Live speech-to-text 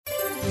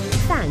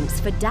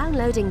Thanks for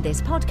downloading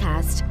this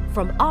podcast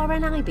from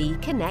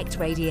RNIB Connect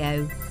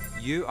Radio.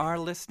 You are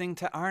listening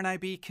to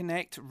RNIB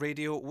Connect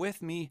Radio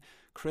with me,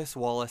 Chris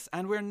Wallace,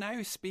 and we're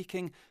now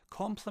speaking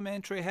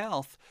complementary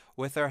health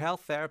with our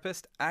health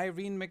therapist,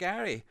 Irene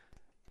McGarry.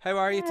 How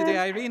are you today,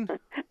 Irene?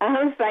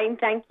 I'm fine,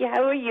 thank you.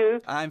 How are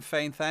you? I'm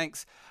fine,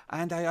 thanks.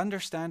 And I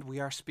understand we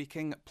are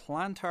speaking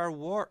plantar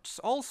warts,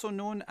 also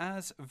known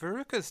as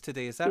verrucas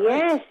today, is that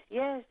right?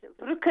 Yes.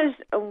 Verrucas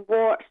and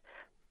warts,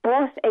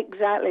 both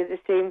exactly the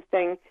same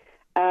thing.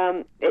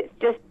 It's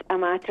just a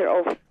matter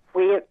of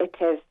where it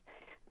is.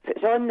 If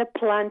it's on the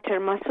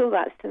plantar muscle,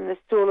 that's in the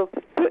sole of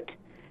the foot,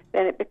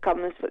 then it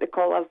becomes what they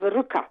call a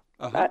verruca.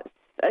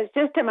 It's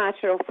just a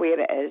matter of where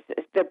it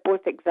is. They're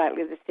both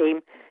exactly the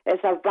same.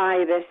 It's a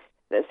virus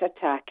that's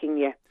attacking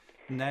you.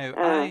 Now,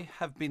 I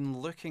have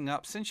been looking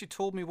up, since you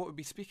told me what we'd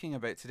be speaking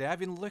about today, I've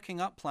been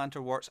looking up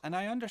plantar warts, and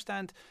I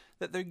understand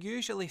that they're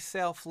usually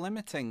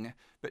self-limiting,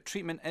 but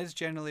treatment is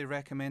generally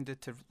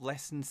recommended to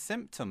lessen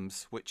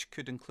symptoms, which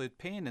could include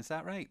pain. Is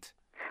that right?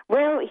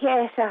 Well,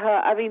 yes.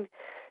 I mean,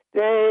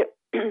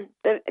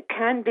 it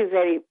can be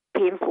very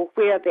painful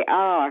where they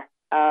are.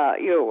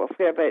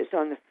 Whereabouts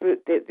on the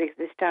foot, they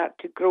start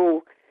to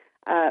grow.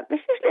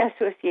 It's usually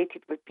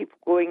associated with people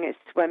going and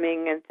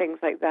swimming and things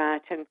like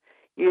that, and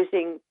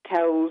using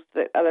towels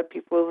that other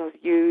people have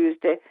used.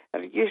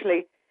 Are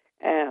usually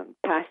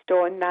passed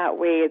on that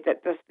way.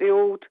 That there's the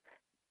old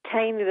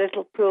tiny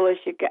little pool as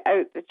you get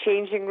out the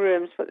changing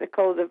rooms, what they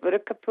call the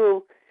verruca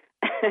pool,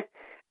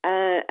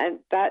 and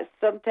that's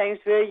sometimes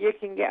where you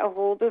can get a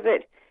hold of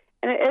it.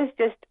 And it is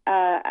just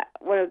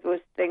one of those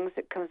things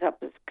that comes up.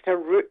 It's got a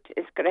root,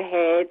 it's got a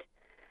head,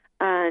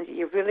 and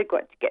you've really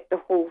got to get the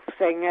whole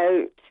thing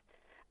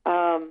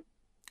out.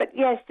 But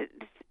yes, to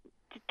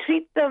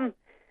treat them,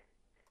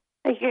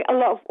 like a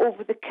lot of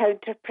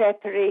over-the-counter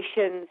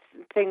preparations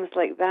and things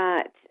like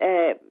that.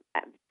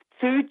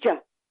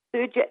 Thuja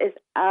is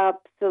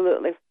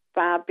absolutely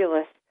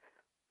fabulous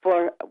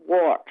for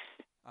warts.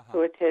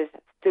 So it is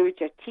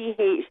Thuja,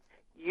 Thuja.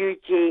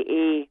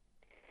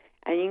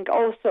 And you can get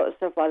all sorts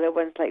of other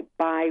ones like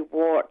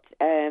bywort.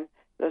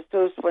 There's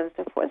those ones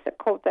of, what's it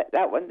called?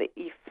 That one that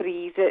you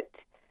freeze it.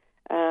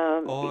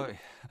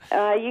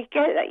 You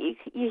get that.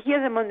 You hear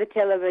them on the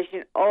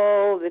television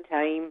all the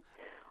time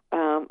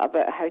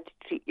about how to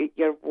treat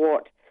your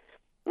wart.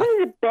 One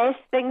of the best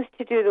things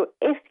to do, though,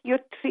 if you're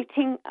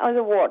treating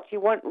the wart, you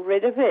want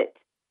rid of it.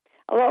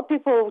 A lot of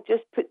people will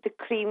just put the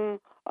cream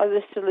or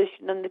the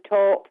solution on the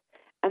top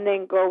and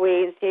then go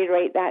away and say,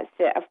 right, that's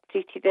it, I've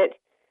treated it.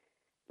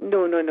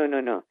 No.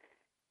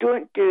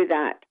 Don't do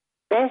that.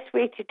 Best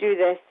way to do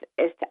this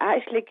is to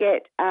actually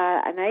get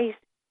a nice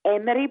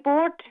emery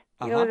board,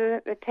 you know,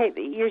 the type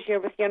that you use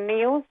with your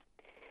nails,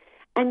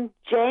 and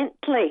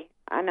gently,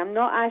 and I'm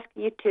not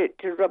asking you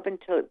to rub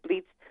until it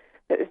bleeds,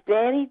 but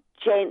very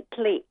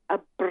gently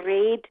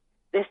abrade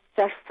the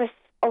surface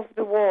of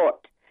the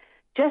wart,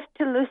 just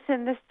to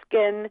loosen the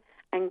skin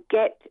and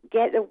get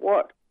the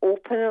wart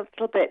open a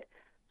little bit,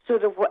 so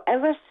that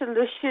whatever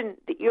solution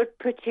that you're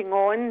putting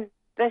on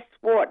this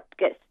wart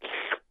gets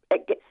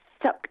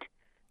sucked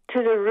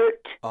to the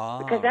root,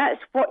 because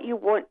that's what you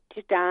want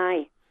to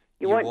die.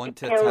 You want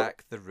to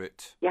attack the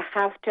root. You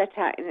have to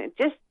attack it.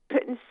 Just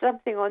putting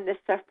something on the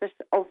surface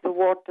of the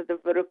wart or the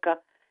verruca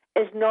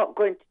is not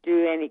going to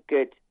do any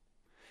good.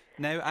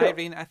 Now,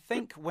 Irene, I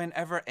think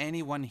whenever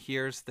anyone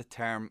hears the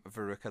term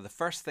verruca, the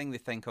first thing they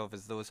think of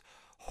is those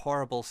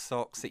horrible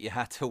socks that you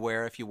had to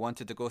wear if you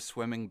wanted to go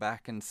swimming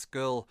back in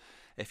school,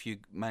 if you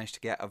managed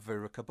to get a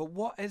verruca. But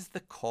what is the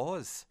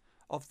cause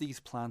of these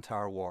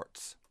plantar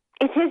warts?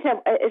 It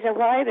is a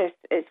virus.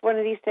 It's one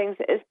of these things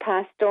that is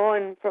passed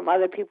on from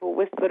other people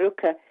with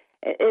verruca.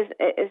 It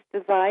is the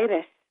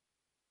virus.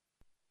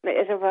 It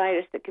is a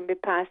virus that can be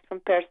passed from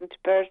person to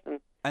person.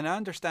 And I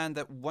understand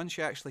that once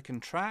you actually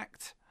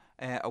contract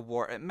a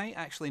wart, it might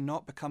actually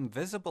not become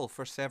visible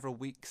for several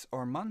weeks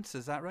or months.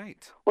 Is that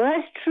right? Well,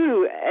 that's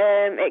true.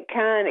 It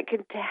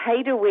can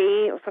hide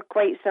away for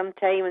quite some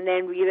time and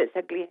then rear its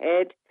ugly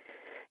head.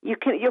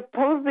 You'll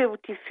probably be able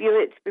to feel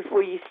it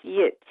before you see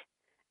it.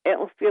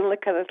 It'll feel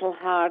like a little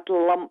hard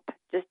lump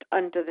just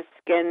under the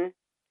skin.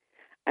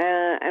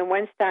 And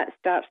once that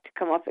starts to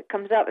come up, it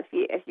comes up.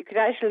 If you could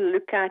actually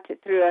look at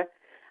it through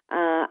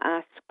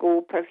a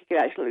scope, or if you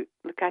could actually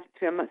look at it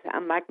through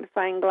a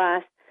magnifying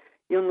glass,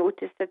 you'll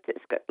notice that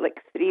it's got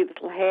like 3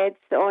 little heads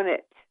on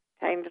it,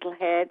 tiny little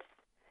heads.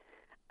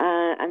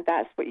 And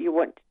that's what you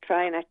want to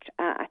try and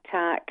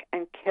attack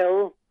and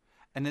kill.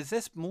 And is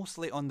this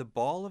mostly on the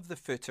ball of the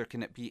foot, or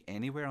can it be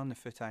anywhere on the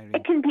foot, Irene?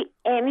 It can be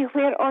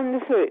anywhere on the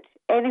foot,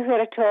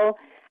 anywhere at all.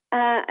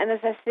 And as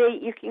I say,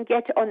 you can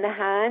get it on the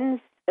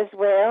hands as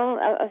well.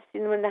 I've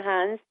seen them in the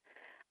hands,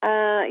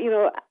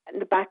 in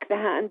the back of the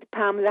hand, the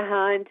palm of the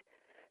hand.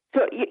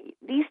 So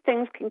these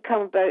things can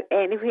come about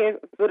anywhere.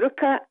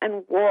 Verruca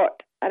and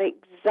wart are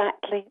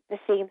exactly the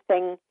same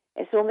thing.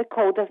 It's only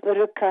called a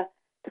verruca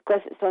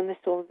because it's on the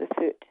sole of the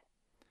foot.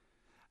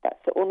 That's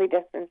the only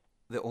difference.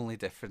 The only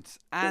difference.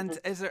 And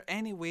is there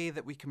any way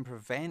that we can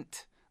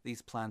prevent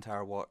these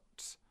plantar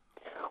warts?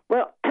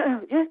 Well,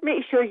 just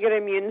make sure your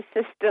immune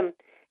system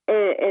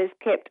is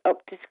kept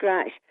up to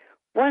scratch.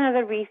 One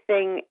other wee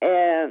thing,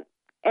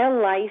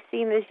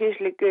 L-lysine is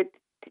usually good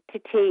to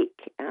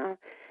take.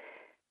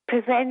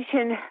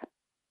 Prevention,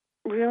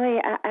 really,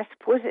 I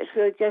suppose it's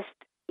really just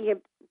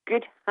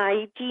good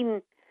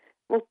hygiene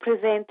will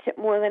prevent it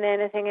more than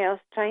anything else.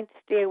 Trying to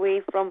stay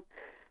away from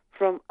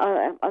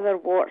other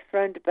warts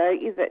round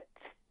about you that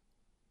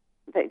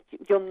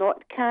you'll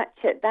not catch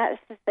it. That's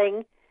the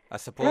thing. I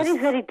suppose. Very,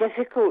 very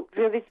difficult,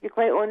 really, to be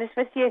quite honest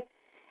with you.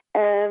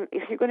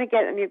 If you're going to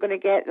get them, you're going to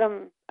get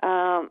them.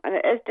 And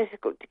it is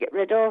difficult to get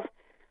rid of.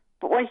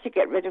 But once you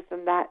get rid of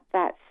them,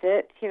 that's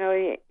it.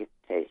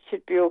 It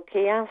should be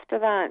okay after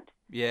that.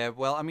 Yeah,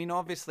 well, I mean,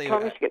 obviously... As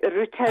long as you get the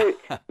root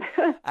out.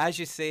 As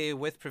you say,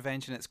 with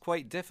prevention, it's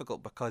quite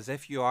difficult because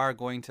if you are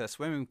going to a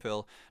swimming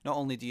pool, not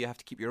only do you have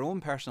to keep your own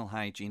personal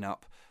hygiene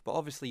up, but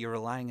obviously you're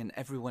relying on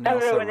everyone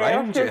else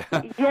around you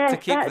to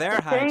keep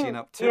their hygiene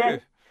up too.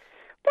 Yes.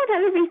 What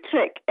other wee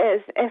trick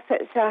is if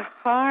it's a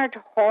hard,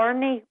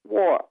 horny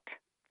wart,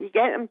 you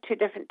get them two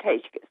different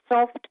types. You get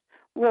soft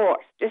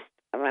warts, just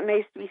a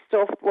nice wee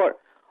soft wart,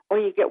 or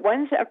you get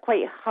ones that are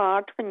quite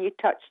hard when you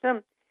touch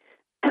them.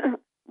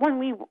 One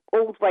wee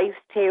old wife's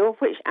tale,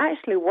 which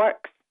actually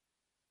works.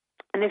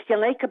 And if you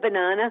like a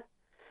banana,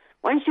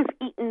 once you've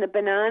eaten the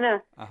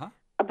banana,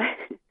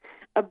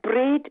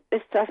 abrade the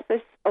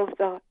surface of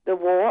the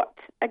wart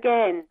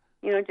again.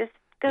 Just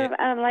give it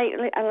a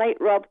light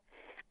rub.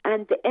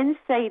 And the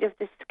inside of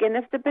the skin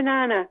of the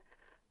banana,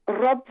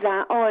 rub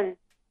that on.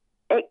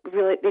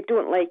 They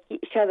don't like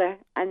each other,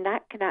 and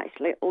that can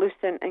actually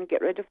loosen and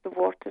get rid of the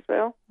wart as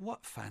well.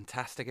 What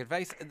fantastic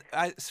advice.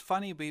 It's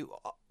funny,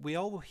 we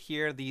all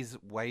hear these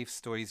wife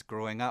stories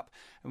growing up,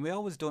 and we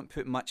always don't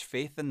put much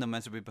faith in them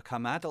as we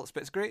become adults,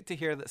 but it's great to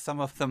hear that some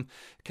of them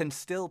can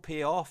still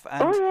pay off,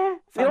 and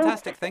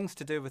fantastic things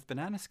to do with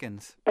banana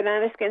skins.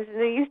 Banana skins,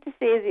 and they used to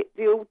say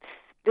the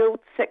old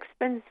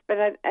sixpence, but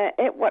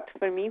it worked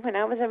for me when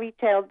I was a wee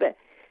child, but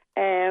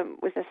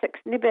was a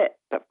 60 bit,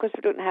 but of course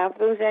we don't have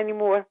those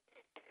anymore.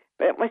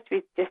 But it must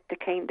be just the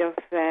kind of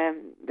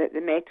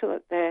the metal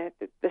that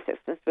the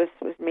sixpence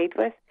was made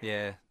with.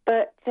 Yeah.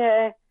 But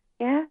the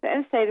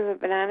inside of a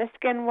banana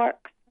skin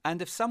works.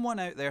 And if someone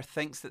out there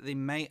thinks that they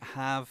might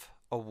have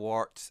a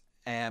wart,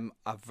 a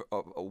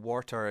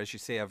wart, or as you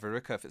say, a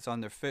verruca, if it's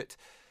on their foot,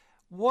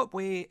 what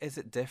way is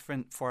it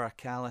different for a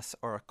callus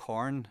or a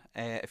corn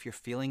if you're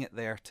feeling it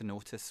there to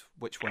notice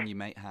which one you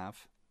might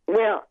have?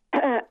 Well,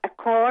 a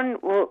corn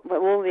will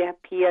only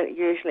appear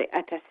usually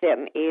at a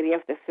certain area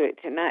of the foot,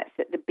 and that's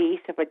at the base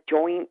of a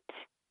joint.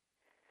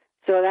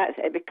 So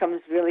it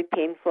becomes really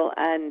painful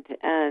and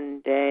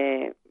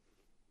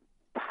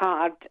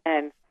hard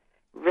and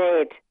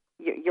red.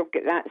 You'll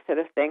get that sort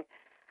of thing.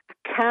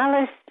 A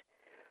callus,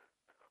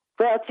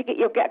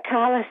 you'll get a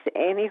callus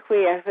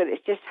anywhere, but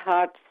it's just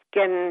hard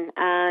skin,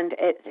 and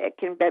it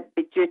can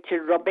be due to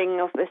rubbing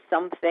of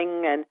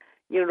something, and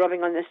you're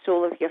rubbing on the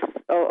sole of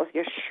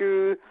your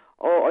shoe,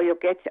 or you'll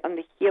get it on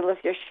the heel of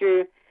your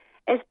shoe.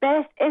 It's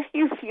best if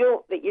you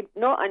feel that you're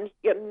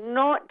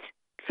not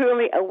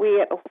truly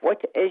aware of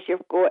what it is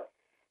you've got,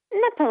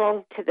 nip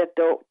along to the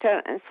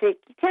doctor and say,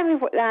 "Can you tell me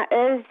what that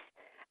is?"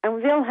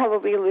 And they'll have a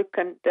wee look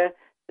under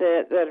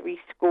their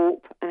wee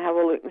scope and have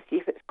a look and see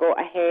if it's got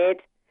a head.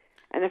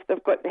 And if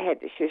they've got the head,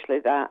 it's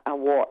usually a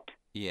wart.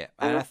 Yeah,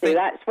 and I say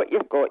that's what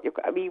you've got. You've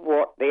got a wee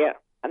wart there,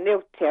 and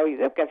they'll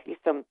give you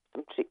some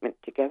treatment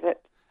to give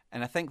it.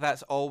 And I think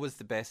that's always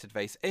the best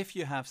advice. If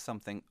you have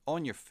something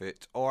on your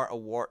foot or a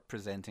wart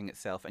presenting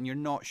itself and you're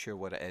not sure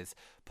what it is,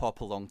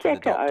 pop along to the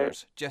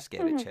doctors. Just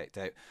get it checked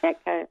out. Check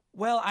out.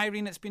 Well,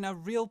 Irene, it's been a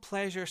real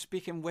pleasure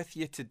speaking with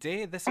you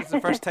today. This is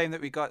the first time that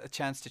we got a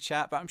chance to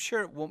chat, but I'm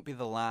sure it won't be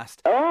the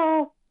last.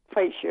 Oh,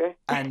 quite sure.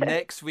 And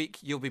next week,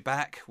 you'll be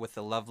back with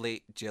the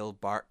lovely Jill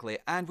Barclay.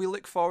 And we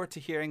look forward to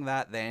hearing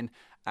that then.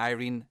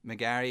 Irene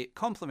McGarry,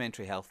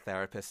 Complementary Health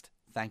Therapist,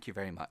 thank you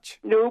very much.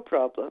 No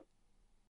problem.